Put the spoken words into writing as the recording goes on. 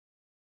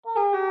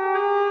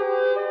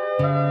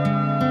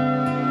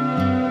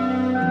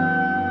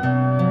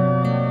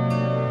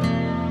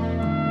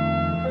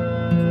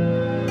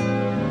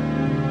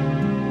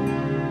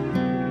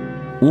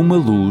Uma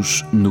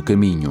Luz no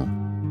Caminho.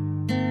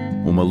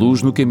 Uma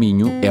Luz no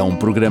Caminho é um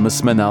programa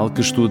semanal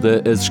que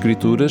estuda as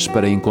Escrituras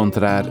para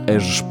encontrar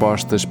as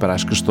respostas para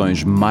as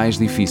questões mais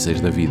difíceis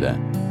da vida.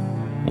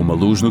 Uma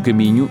Luz no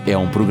Caminho é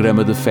um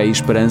programa de fé e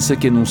esperança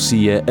que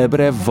anuncia a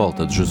breve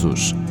volta de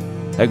Jesus.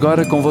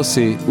 Agora com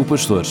você, o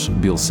pastor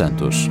Bill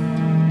Santos.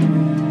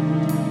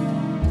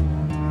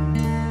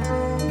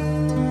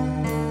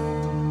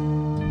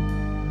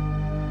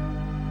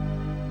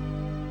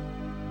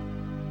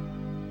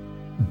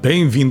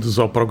 Bem-vindos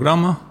ao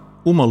programa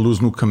Uma Luz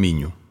no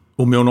Caminho.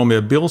 O meu nome é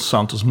Bill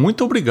Santos.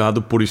 Muito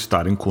obrigado por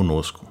estarem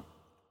conosco.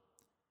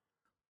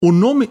 O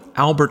nome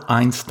Albert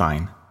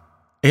Einstein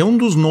é um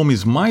dos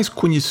nomes mais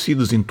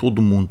conhecidos em todo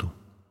o mundo.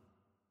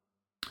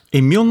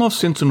 Em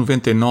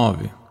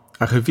 1999,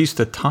 a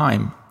revista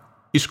Time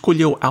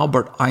escolheu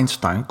Albert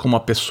Einstein como a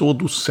pessoa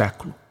do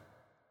século.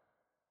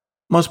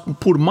 Mas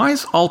por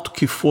mais alto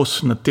que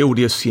fosse na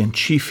teoria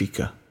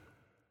científica,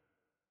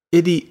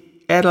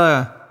 ele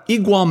era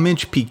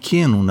igualmente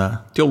pequeno na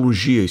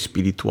teologia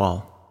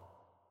espiritual.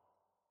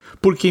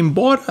 Porque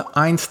embora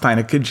Einstein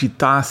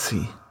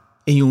acreditasse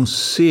em um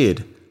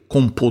ser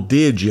com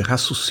poder de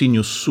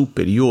raciocínio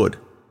superior,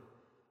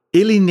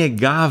 ele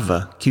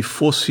negava que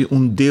fosse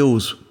um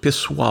Deus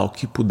pessoal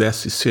que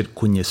pudesse ser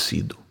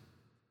conhecido.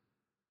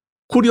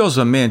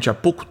 Curiosamente, há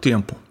pouco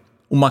tempo,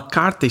 uma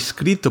carta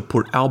escrita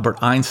por Albert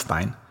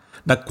Einstein,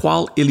 na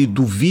qual ele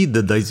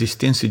duvida da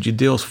existência de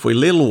Deus, foi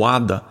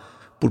leiloada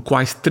por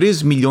quase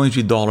 $3 milhões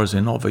em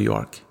Nova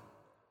York.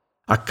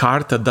 A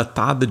carta,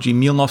 datada de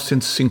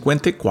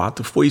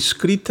 1954, foi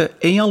escrita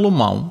em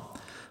alemão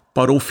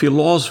para o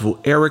filósofo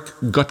Erich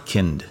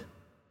Gottkind.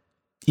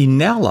 E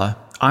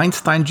nela,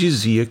 Einstein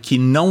dizia que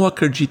não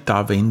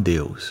acreditava em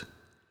Deus.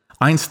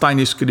 Einstein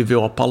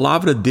escreveu: a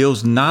palavra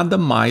Deus nada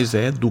mais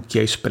é do que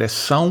a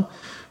expressão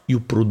e o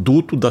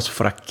produto das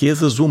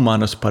fraquezas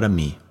humanas para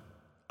mim.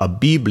 A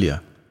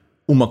Bíblia,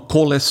 uma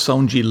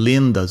coleção de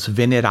lendas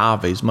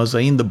veneráveis, mas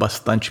ainda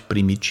bastante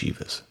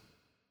primitivas.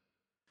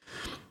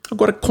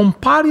 Agora,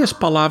 compare as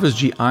palavras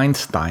de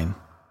Einstein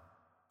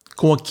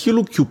com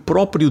aquilo que o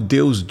próprio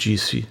Deus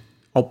disse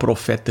ao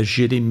profeta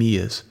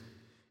Jeremias,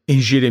 em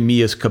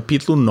Jeremias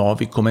capítulo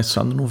 9,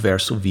 começando no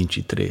verso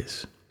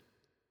 23.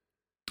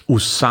 O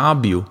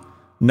sábio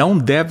não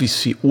deve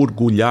se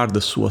orgulhar da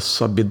sua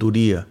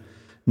sabedoria,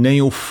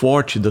 nem o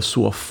forte da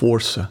sua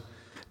força,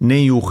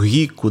 nem o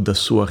rico da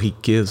sua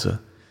riqueza.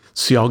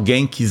 Se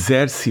alguém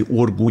quiser se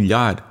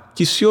orgulhar,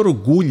 que se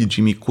orgulhe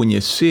de me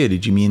conhecer e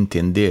de me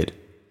entender,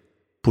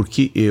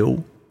 porque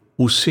eu,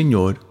 o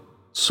Senhor,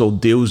 sou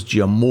Deus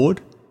de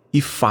amor e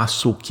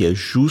faço o que é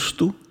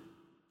justo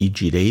e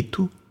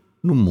direito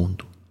no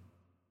mundo.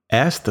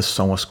 Estas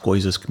são as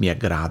coisas que me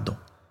agradam.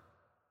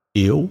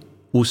 Eu,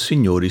 o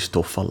Senhor,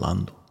 estou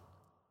falando.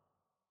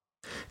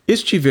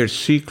 Este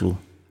versículo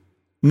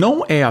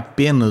não é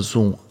apenas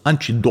um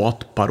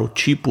antídoto para o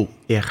tipo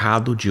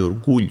errado de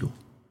orgulho,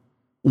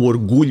 o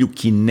orgulho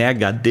que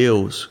nega a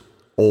Deus,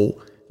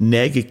 ou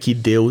nega que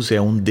Deus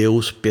é um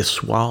Deus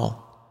pessoal,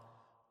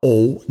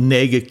 ou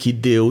nega que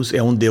Deus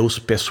é um Deus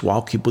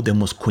pessoal que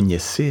podemos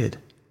conhecer.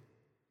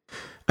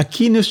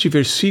 Aqui neste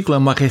versículo é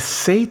uma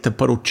receita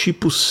para o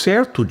tipo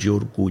certo de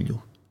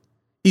orgulho.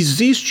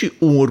 Existe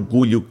um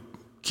orgulho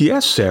que é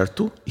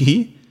certo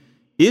e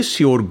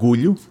esse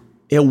orgulho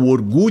é o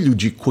orgulho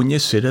de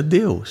conhecer a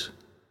Deus.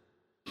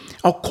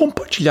 Ao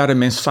compartilhar a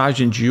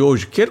mensagem de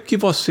hoje, quero que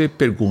você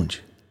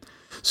pergunte: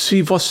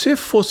 se você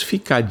fosse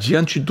ficar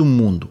diante do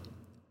mundo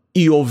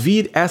e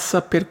ouvir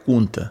essa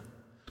pergunta,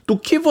 do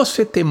que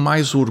você tem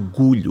mais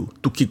orgulho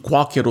do que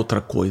qualquer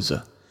outra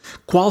coisa?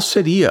 Qual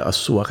seria a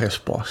sua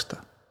resposta?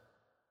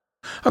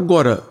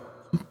 Agora,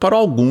 para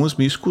alguns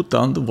me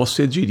escutando,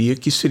 você diria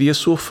que seria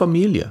sua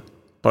família.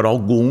 Para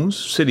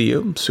alguns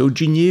seria seu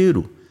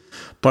dinheiro.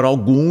 Para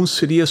alguns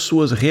seria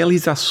suas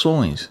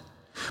realizações.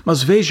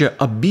 Mas veja,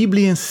 a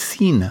Bíblia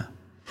ensina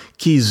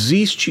que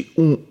existe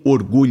um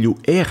orgulho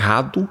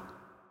errado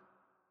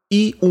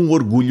e um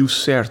orgulho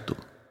certo.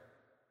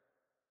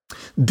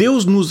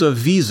 Deus nos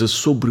avisa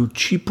sobre o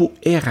tipo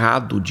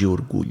errado de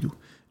orgulho.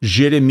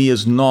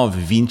 Jeremias 9,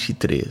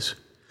 23.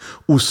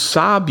 O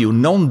sábio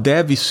não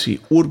deve se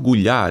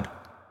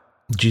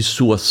orgulhar de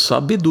sua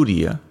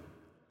sabedoria,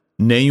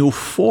 nem o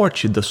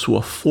forte da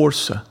sua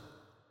força,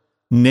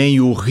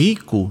 nem o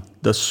rico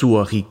da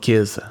sua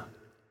riqueza.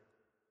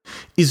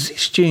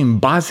 Existem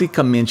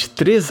basicamente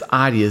 3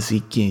 áreas em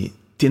que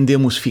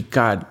tendemos a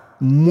ficar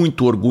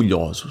muito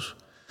orgulhosos: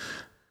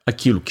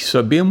 aquilo que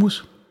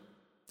sabemos,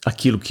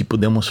 aquilo que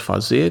podemos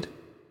fazer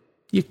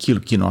e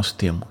aquilo que nós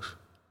temos.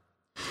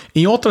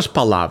 Em outras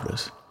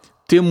palavras,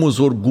 temos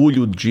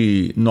orgulho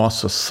de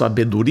nossa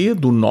sabedoria,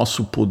 do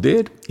nosso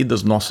poder e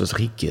das nossas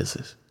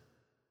riquezas.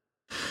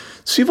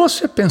 Se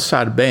você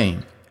pensar bem,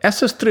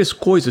 essas 3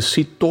 coisas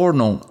se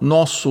tornam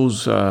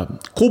nossos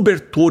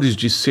cobertores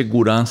de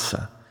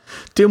segurança.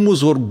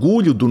 Temos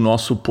orgulho do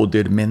nosso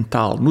poder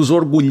mental, nos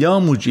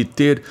orgulhamos de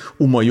ter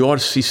o maior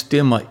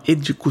sistema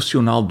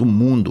educacional do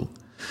mundo.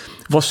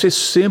 Você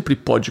sempre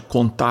pode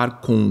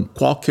contar com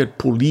qualquer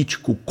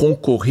político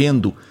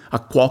concorrendo a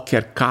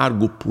qualquer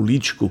cargo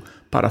político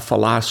para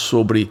falar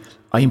sobre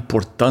a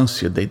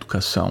importância da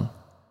educação.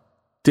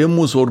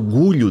 Temos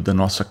orgulho da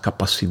nossa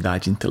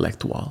capacidade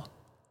intelectual.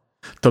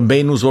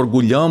 Também nos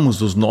orgulhamos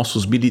dos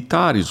nossos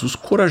militares, os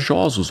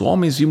corajosos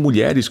homens e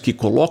mulheres que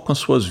colocam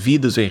suas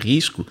vidas em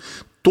risco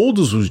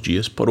todos os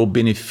dias para o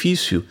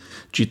benefício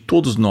de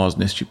todos nós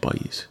neste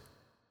país.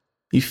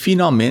 E,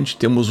 finalmente,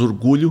 temos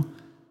orgulho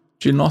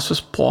de nossas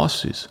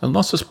posses, as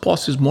nossas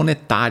posses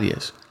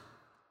monetárias.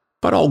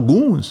 Para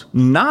alguns,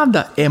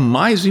 nada é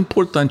mais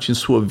importante em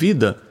sua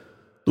vida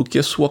do que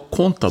a sua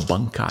conta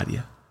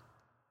bancária.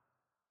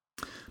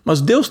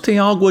 Mas Deus tem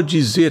algo a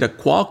dizer a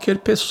qualquer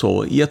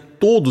pessoa e a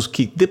todos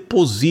que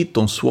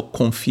depositam sua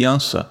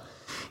confiança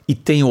e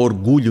têm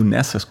orgulho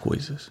nessas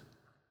coisas.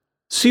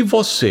 Se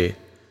você,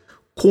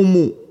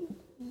 como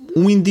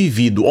um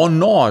indivíduo, ou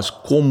nós,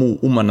 como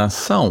uma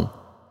nação,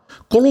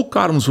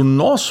 colocarmos o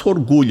nosso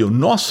orgulho,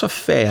 nossa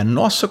fé,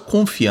 nossa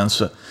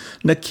confiança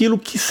naquilo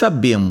que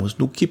sabemos,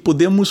 no que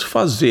podemos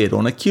fazer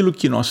ou naquilo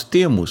que nós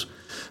temos,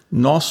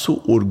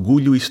 nosso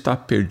orgulho está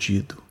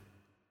perdido.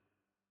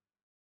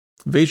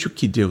 Veja o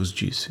que Deus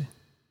disse.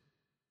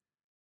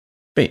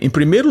 Bem, em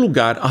primeiro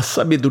lugar, a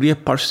sabedoria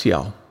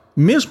parcial.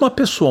 Mesmo a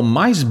pessoa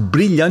mais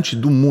brilhante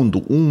do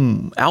mundo,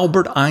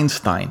 Albert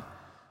Einstein,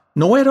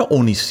 não era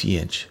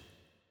onisciente.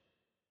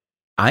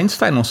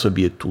 Einstein não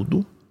sabia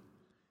tudo.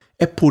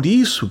 É por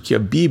isso que a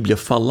Bíblia,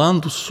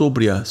 falando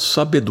sobre a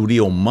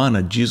sabedoria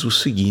humana, diz o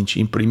seguinte,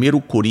 em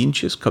 1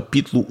 Coríntios,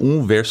 capítulo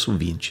 1, verso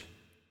 20.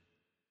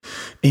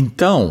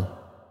 Então,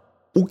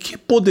 o que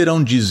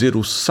poderão dizer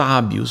os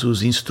sábios,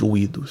 os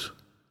instruídos? O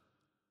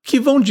que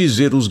vão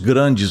dizer os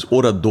grandes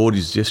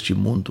oradores deste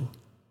mundo?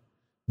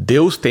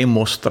 Deus tem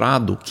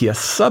mostrado que a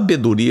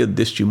sabedoria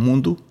deste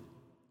mundo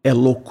é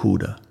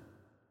loucura.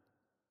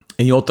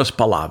 Em outras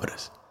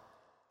palavras,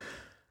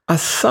 a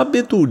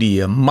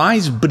sabedoria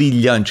mais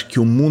brilhante que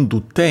o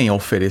mundo tem a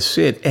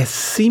oferecer é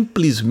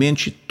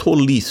simplesmente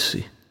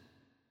tolice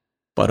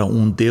para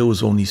um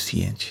Deus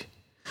onisciente.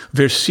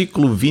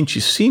 Versículo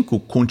 25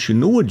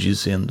 continua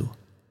dizendo: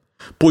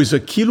 pois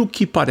aquilo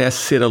que parece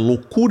ser a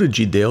loucura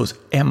de Deus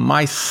é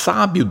mais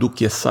sábio do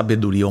que a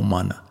sabedoria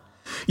humana.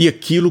 E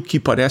aquilo que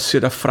parece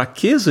ser a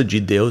fraqueza de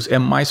Deus é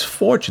mais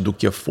forte do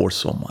que a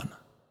força humana.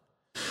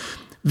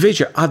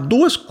 Veja, há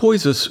duas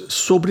coisas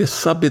sobre a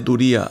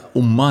sabedoria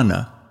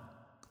humana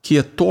que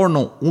a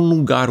tornam um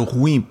lugar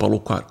ruim para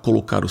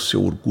colocar o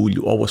seu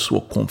orgulho ou a sua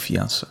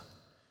confiança.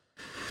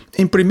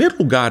 Em primeiro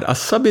lugar, a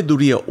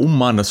sabedoria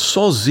humana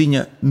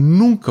sozinha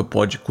nunca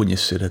pode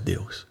conhecer a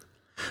Deus.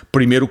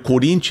 1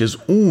 Coríntios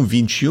 1,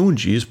 21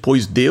 diz: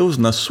 pois Deus,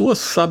 na sua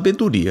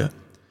sabedoria,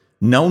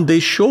 não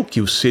deixou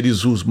que os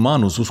seres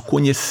humanos os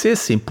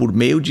conhecessem por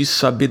meio de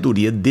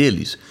sabedoria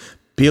deles.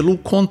 Pelo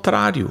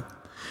contrário,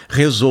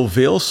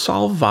 resolveu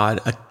salvar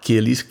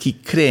aqueles que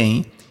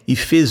creem e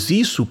fez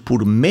isso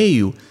por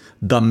meio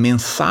da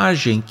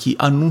mensagem que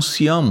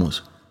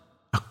anunciamos,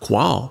 a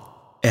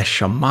qual é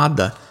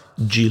chamada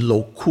de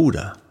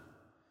loucura.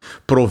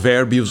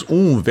 Provérbios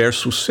 1,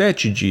 verso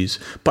 7 diz: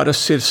 para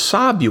ser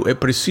sábio é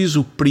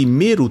preciso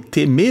primeiro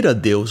temer a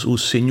Deus, o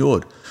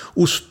Senhor.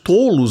 Os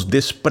tolos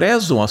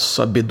desprezam a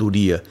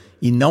sabedoria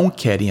e não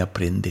querem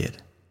aprender.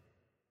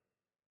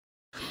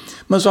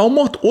 Mas há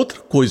uma outra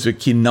coisa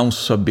que não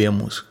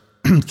sabemos,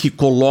 que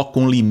coloca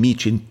um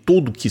limite em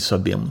tudo que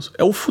sabemos.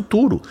 É o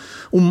futuro.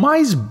 O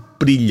mais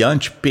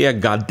brilhante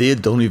PhD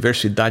da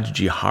Universidade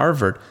de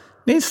Harvard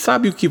nem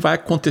sabe o que vai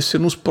acontecer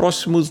nos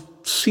próximos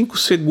 5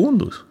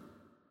 segundos.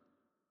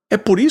 É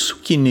por isso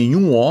que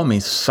nenhum homem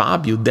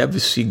sábio deve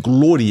se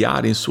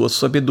gloriar em sua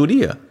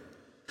sabedoria.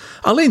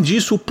 Além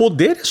disso, o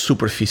poder é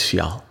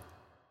superficial.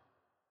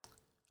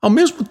 Ao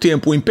mesmo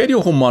tempo, o Império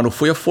Romano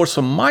foi a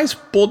força mais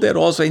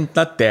poderosa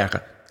na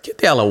Terra. Que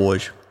dela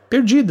hoje?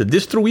 Perdida,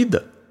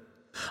 destruída.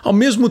 Ao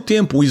mesmo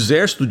tempo, o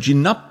exército de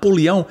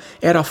Napoleão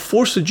era a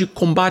força de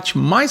combate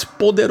mais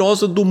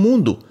poderosa do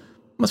mundo,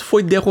 mas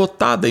foi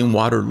derrotada em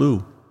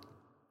Waterloo.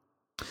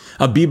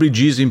 A Bíblia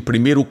diz em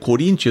 1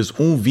 Coríntios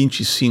 1,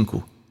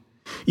 25: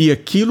 e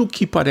aquilo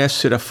que parece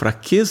ser a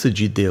fraqueza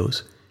de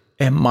Deus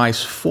é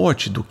mais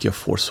forte do que a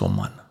força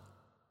humana.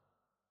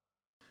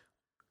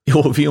 Eu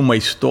ouvi uma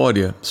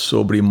história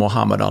sobre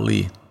Muhammad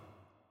Ali.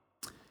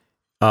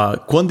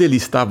 Quando ele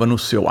estava no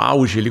seu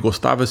auge, ele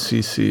gostava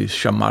de se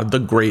chamar The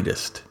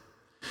Greatest.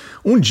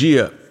 Um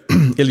dia,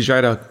 ele já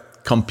era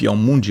campeão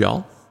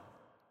mundial.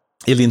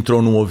 Ele entrou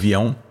num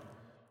avião,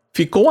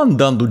 ficou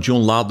andando de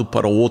um lado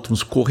para o outro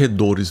nos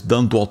corredores,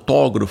 dando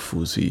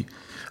autógrafos e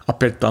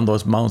apertando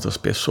as mãos das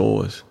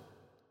pessoas.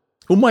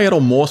 Uma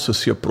aeromoça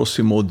se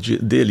aproximou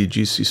dele e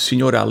disse: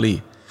 Senhor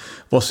Ali,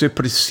 você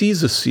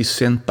precisa se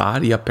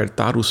sentar e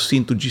apertar o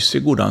cinto de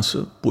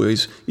segurança,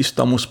 pois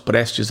estamos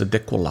prestes a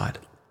decolar.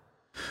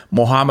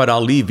 Muhammad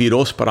Ali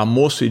virou-se para a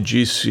moça e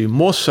disse: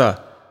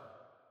 moça,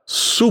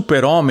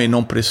 super-homem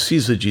não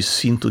precisa de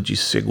cinto de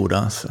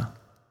segurança.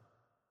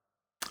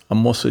 A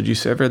moça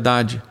disse: é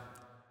verdade,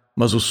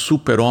 mas o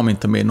super-homem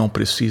também não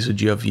precisa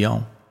de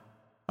avião.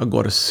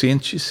 Agora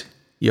sente-se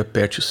e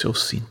aperte o seu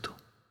cinto.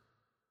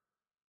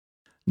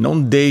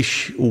 Não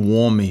deixe o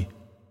homem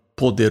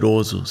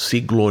poderoso se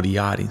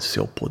gloriar em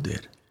seu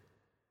poder.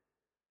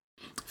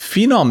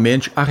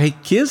 Finalmente, a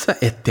riqueza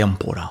é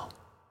temporal.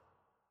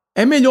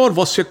 É melhor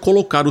você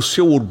colocar o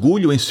seu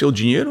orgulho em seu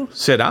dinheiro?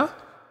 Será?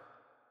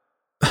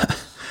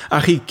 A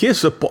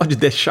riqueza pode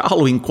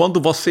deixá-lo enquanto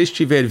você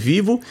estiver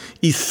vivo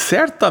e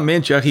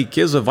certamente a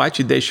riqueza vai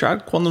te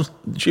deixar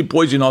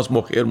depois de nós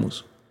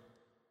morrermos.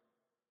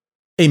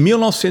 Em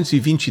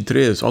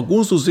 1923,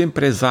 alguns dos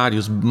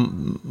empresários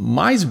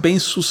mais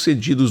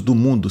bem-sucedidos do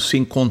mundo se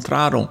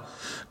encontraram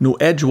no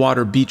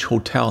Edgewater Beach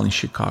Hotel em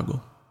Chicago.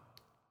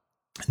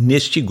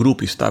 Neste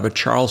grupo estava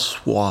Charles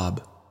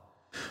Schwab,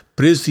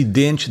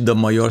 presidente da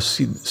maior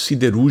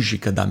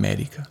siderúrgica da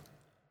América;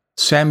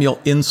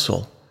 Samuel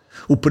Insull,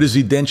 o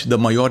presidente da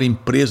maior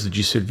empresa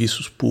de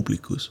serviços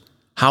públicos;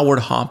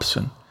 Howard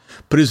Hobson,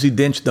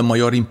 presidente da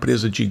maior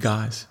empresa de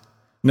gás;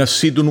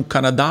 nascido no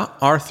Canadá,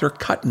 Arthur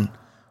Cutten,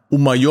 o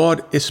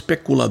maior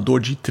especulador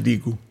de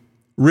trigo;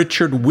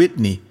 Richard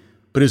Whitney,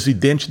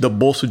 presidente da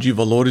Bolsa de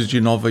Valores de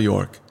Nova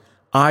York;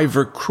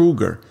 Ivar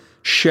Kruger,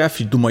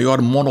 chefe do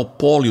maior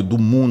monopólio do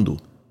mundo.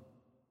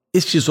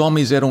 Estes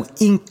homens eram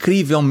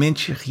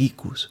incrivelmente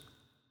ricos.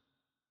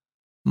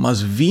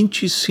 Mas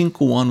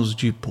 25 anos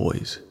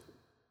depois,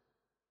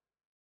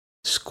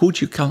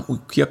 escute o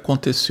que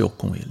aconteceu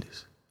com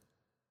eles.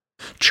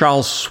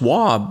 Charles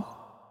Schwab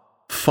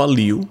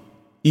faliu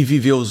e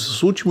viveu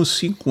os últimos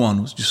 5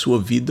 anos de sua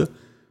vida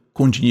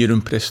com dinheiro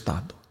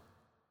emprestado.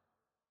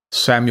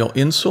 Samuel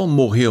Insull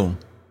morreu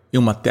em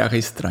uma terra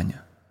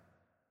estranha,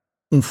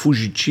 um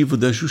fugitivo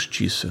da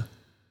justiça,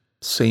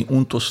 sem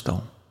um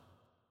tostão.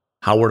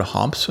 Howard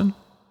Hobson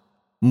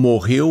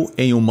morreu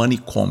em um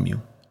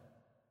manicômio.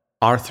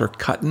 Arthur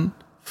Cutten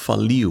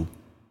faliu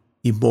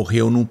e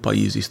morreu num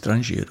país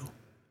estrangeiro.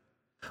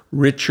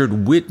 Richard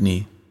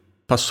Whitney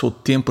passou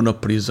tempo na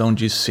prisão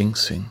de Sing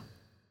Sing.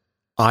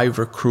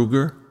 Ivar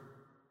Kruger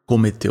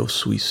cometeu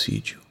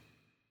suicídio.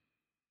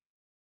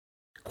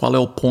 Qual é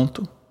o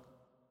ponto?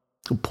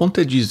 O ponto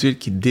é dizer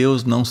que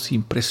Deus não se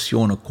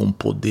impressiona com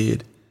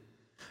poder,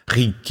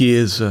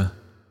 riqueza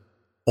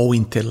ou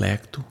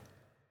intelecto.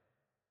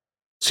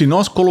 Se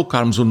nós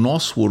colocarmos o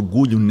nosso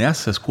orgulho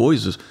nessas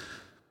coisas,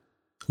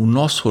 o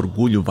nosso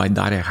orgulho vai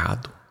dar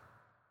errado.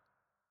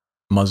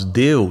 Mas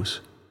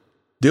Deus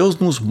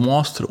nos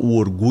mostra o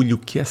orgulho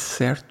que é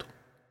certo.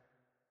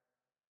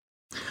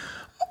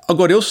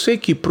 Agora, eu sei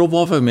que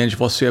provavelmente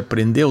você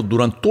aprendeu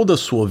durante toda a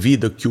sua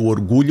vida que o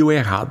orgulho é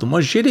errado,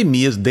 mas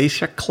Jeremias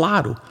deixa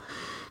claro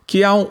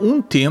que há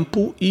um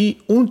tempo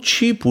e um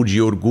tipo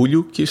de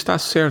orgulho que está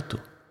certo.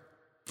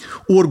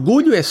 O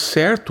orgulho é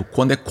certo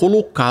quando é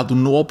colocado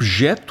no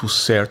objeto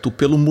certo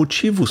pelo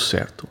motivo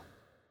certo.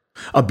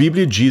 A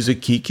Bíblia diz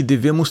aqui que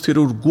devemos ter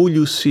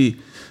orgulho se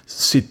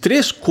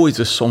 3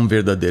 coisas são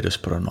verdadeiras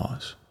para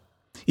nós.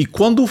 E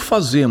quando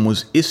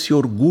fazemos esse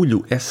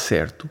orgulho é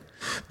certo,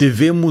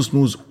 devemos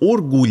nos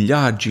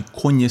orgulhar de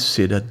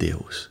conhecer a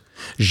Deus.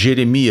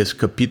 Jeremias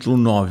capítulo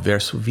 9,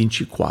 verso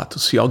 24.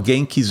 Se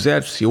alguém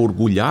quiser se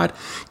orgulhar,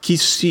 que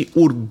se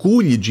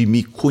orgulhe de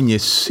me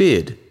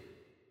conhecer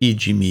e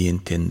de me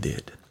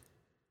entender.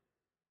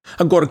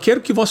 Agora,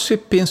 quero que você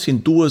pense em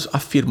 2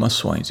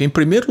 afirmações. Em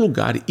primeiro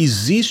lugar,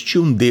 existe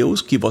um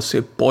Deus que você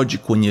pode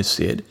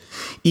conhecer.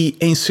 E,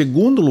 em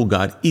segundo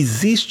lugar,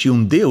 existe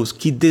um Deus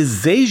que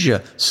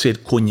deseja ser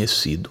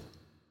conhecido.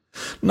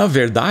 Na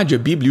verdade, a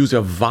Bíblia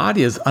usa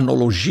várias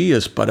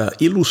analogias para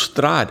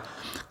ilustrar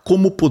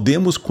como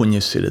podemos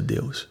conhecer a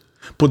Deus.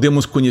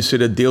 Podemos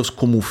conhecer a Deus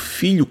como o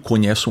filho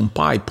conhece um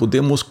pai.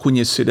 Podemos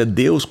conhecer a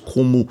Deus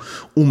como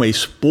uma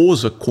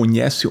esposa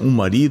conhece um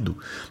marido.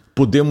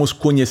 Podemos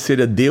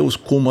conhecer a Deus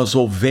como as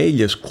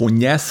ovelhas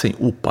conhecem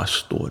o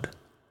pastor.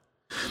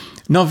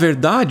 Na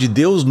verdade,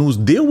 Deus nos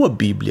deu a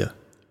Bíblia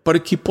para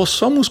que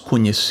possamos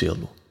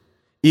conhecê-lo.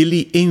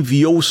 Ele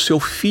enviou o seu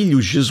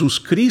Filho, Jesus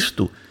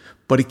Cristo,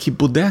 para que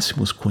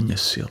pudéssemos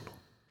conhecê-lo.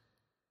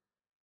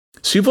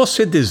 Se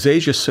você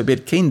deseja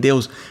saber quem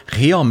Deus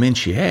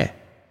realmente é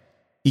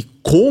e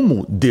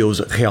como Deus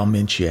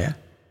realmente é,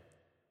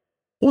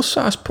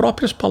 ouça as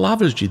próprias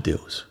palavras de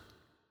Deus.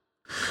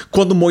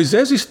 Quando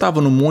Moisés estava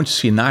no Monte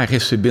Sinai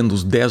recebendo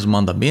os 10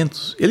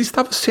 mandamentos, ele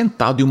estava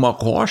sentado em uma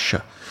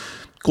rocha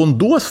com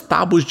 2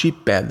 tábuas de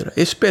pedra,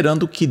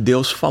 esperando que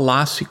Deus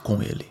falasse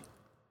com ele.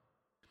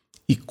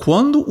 E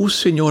quando o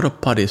Senhor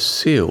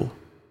apareceu,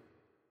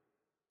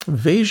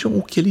 vejam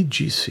o que ele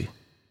disse.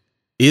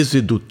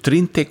 Êxodo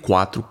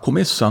 34,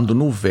 começando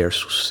no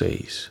verso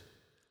 6.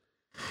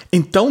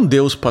 Então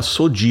Deus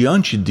passou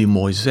diante de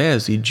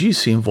Moisés e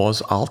disse em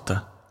voz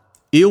alta: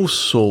 Eu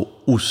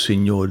sou o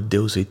Senhor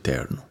Deus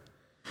eterno.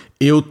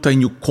 Eu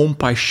tenho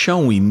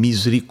compaixão e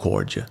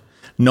misericórdia.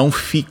 Não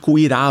fico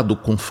irado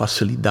com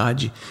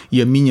facilidade,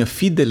 e a minha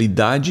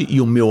fidelidade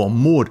e o meu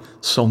amor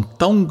são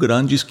tão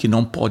grandes que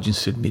não podem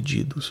ser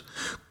medidos.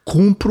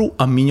 Cumpro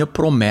a minha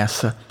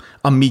promessa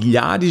há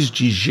milhares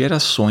de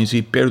gerações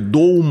e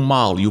perdoo o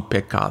mal e o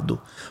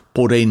pecado,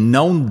 porém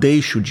não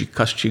deixo de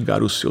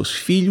castigar os seus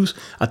filhos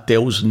até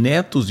os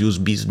netos e os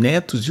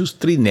bisnetos e os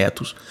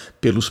trinetos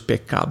pelos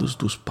pecados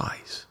dos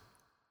pais.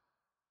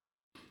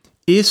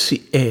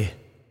 Esse é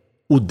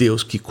o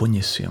Deus que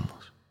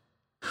conhecemos.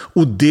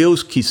 O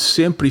Deus que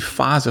sempre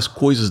faz as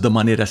coisas da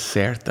maneira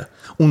certa.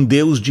 Um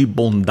Deus de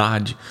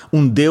bondade.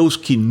 Um Deus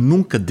que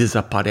nunca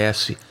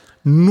desaparece,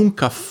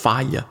 nunca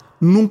falha,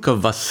 nunca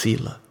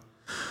vacila.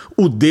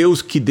 O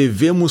Deus que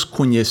devemos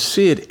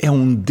conhecer é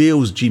um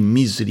Deus de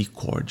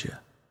misericórdia.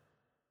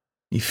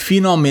 E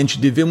finalmente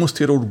devemos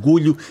ter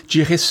orgulho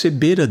de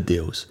receber a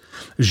Deus.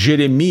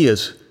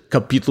 Jeremias,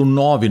 capítulo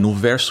 9, no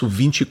verso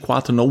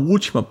 24, na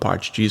última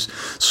parte diz: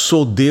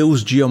 sou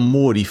Deus de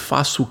amor e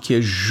faço o que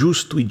é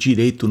justo e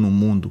direito no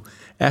mundo.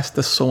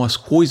 Estas são as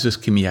coisas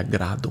que me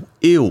agradam.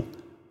 Eu,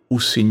 o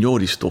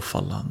Senhor, estou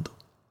falando.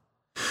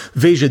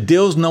 Veja,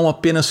 Deus não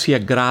apenas se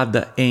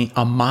agrada em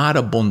amar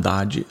a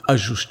bondade, a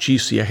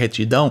justiça e a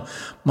retidão,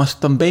 mas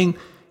também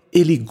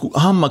Ele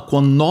ama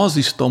quando nós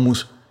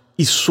estamos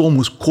e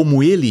somos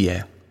como Ele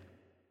é.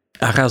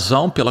 A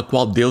razão pela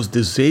qual Deus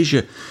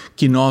deseja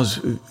que nós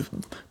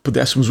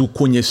pudéssemos o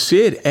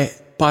conhecer é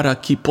para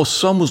que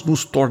possamos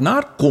nos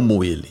tornar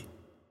como Ele.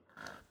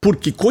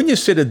 Porque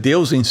conhecer a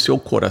Deus em seu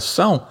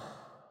coração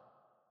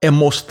é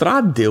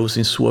mostrar Deus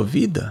em sua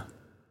vida.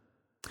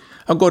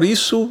 Agora,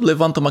 isso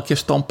levanta uma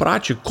questão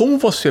prática. Como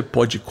você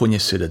pode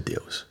conhecer a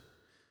Deus?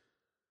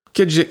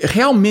 Quer dizer,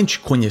 realmente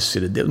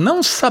conhecer a Deus.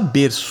 Não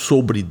saber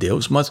sobre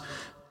Deus, mas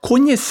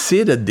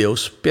conhecer a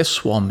Deus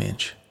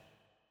pessoalmente.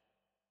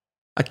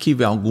 Aqui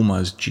vem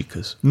algumas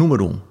dicas.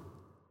 Número 1.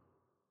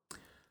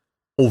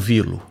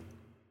 Ouvi-lo.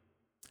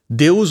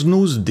 Deus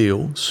nos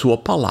deu sua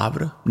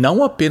palavra,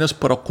 não apenas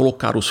para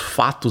colocar os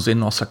fatos em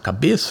nossa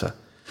cabeça,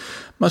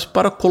 mas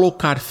para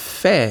colocar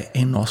fé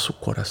em nosso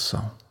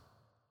coração.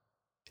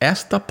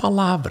 Esta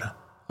palavra,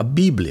 a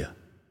Bíblia,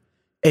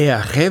 é a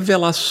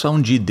revelação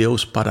de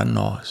Deus para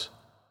nós.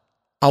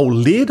 Ao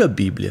ler a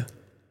Bíblia,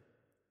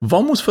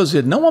 vamos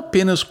fazer não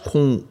apenas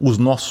com os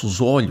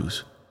nossos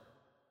olhos,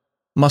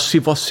 mas se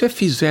você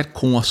fizer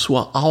com a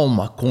sua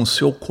alma, com o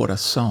seu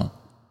coração,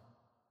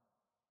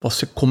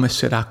 você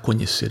começará a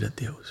conhecer a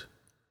Deus.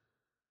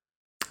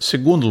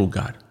 Segundo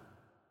lugar,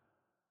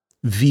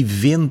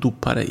 vivendo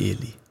para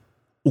Ele,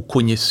 o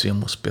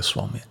conhecemos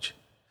pessoalmente.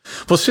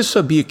 Você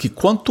sabia que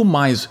quanto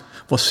mais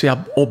você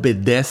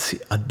obedece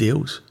a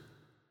Deus,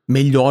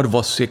 melhor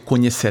você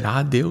conhecerá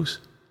a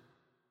Deus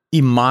e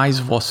mais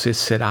você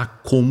será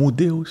como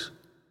Deus?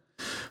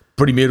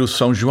 1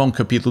 São João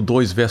capítulo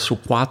 2, verso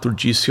 4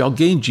 diz: se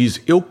alguém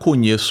diz, eu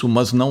conheço,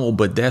 mas não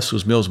obedece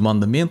os meus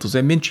mandamentos,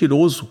 é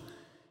mentiroso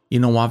e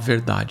não há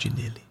verdade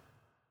nele.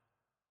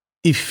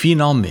 E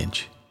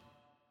finalmente,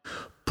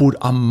 por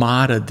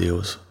amar a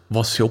Deus,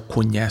 você o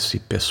conhece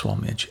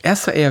pessoalmente.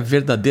 Essa é a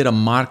verdadeira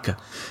marca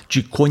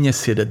de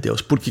conhecer a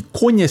Deus, porque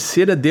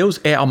conhecer a Deus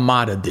é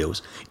amar a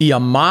Deus, e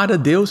amar a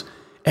Deus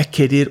é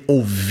querer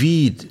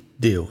ouvir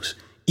Deus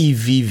e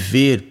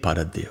viver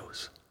para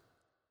Deus.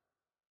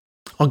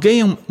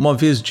 Alguém uma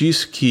vez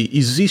disse que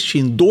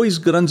existem 2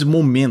 grandes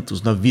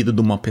momentos na vida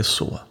de uma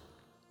pessoa.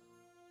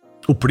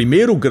 O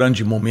primeiro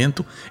grande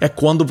momento é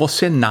quando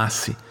você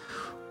nasce.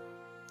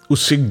 O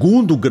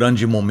segundo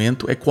grande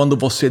momento é quando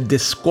você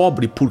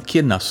descobre por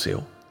que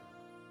nasceu.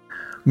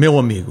 Meu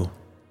amigo,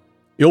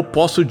 eu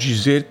posso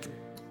dizer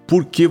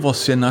por que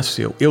você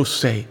nasceu. Eu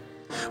sei.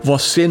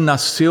 Você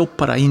nasceu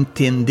para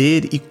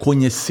entender e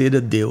conhecer a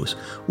Deus.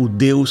 O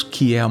Deus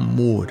que é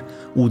amor.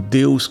 O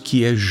Deus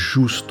que é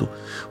justo.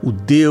 O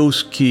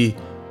Deus que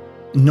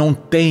não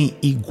tem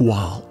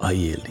igual a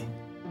Ele.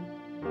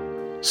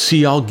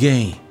 Se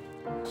alguém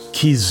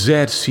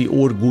quiser se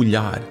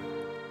orgulhar,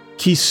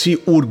 que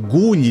se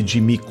orgulhe de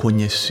me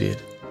conhecer,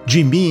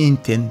 de me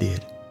entender,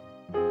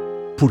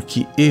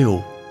 porque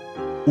eu,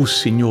 o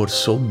Senhor,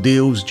 sou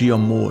Deus de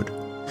amor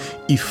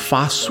e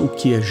faço o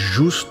que é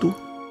justo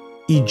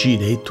e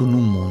direito no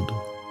mundo.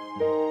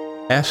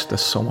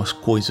 Estas são as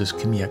coisas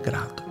que me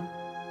agradam.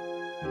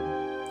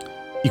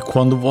 E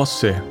quando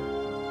você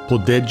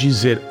puder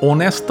dizer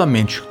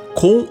honestamente,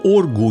 com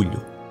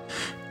orgulho,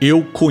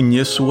 eu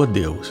conheço a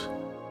Deus,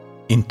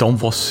 então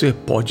você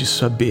pode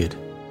saber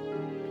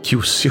que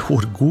o seu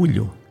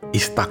orgulho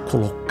está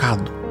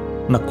colocado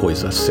na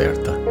coisa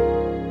certa.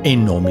 Em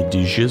nome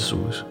de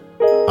Jesus.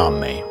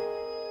 Amém.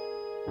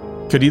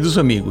 Queridos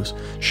amigos,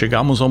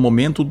 chegamos ao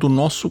momento do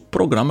nosso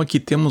programa que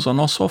temos a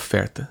nossa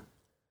oferta.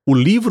 O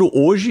livro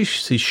hoje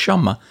se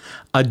chama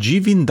A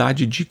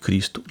Divindade de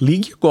Cristo.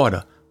 Ligue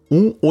agora,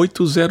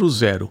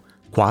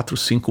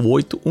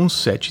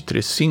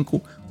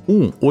 1-800-458-1735,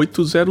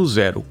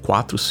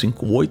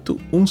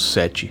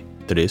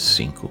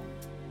 1-800-458-1735.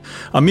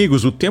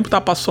 Amigos, o tempo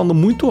está passando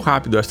muito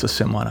rápido esta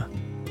semana.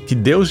 Que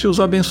Deus os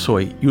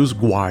abençoe e os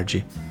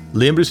guarde.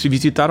 Lembre-se de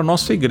visitar a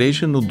nossa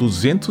igreja no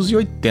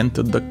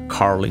 280 da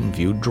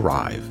Carlinville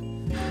Drive.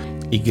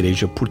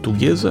 Igreja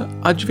Portuguesa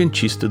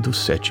Adventista do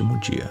Sétimo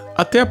Dia.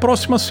 Até a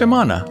próxima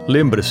semana.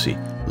 Lembre-se,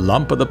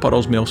 lâmpada para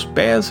os meus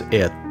pés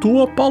é a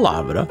tua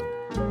palavra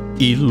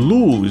e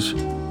luz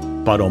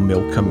para o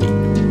meu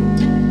caminho.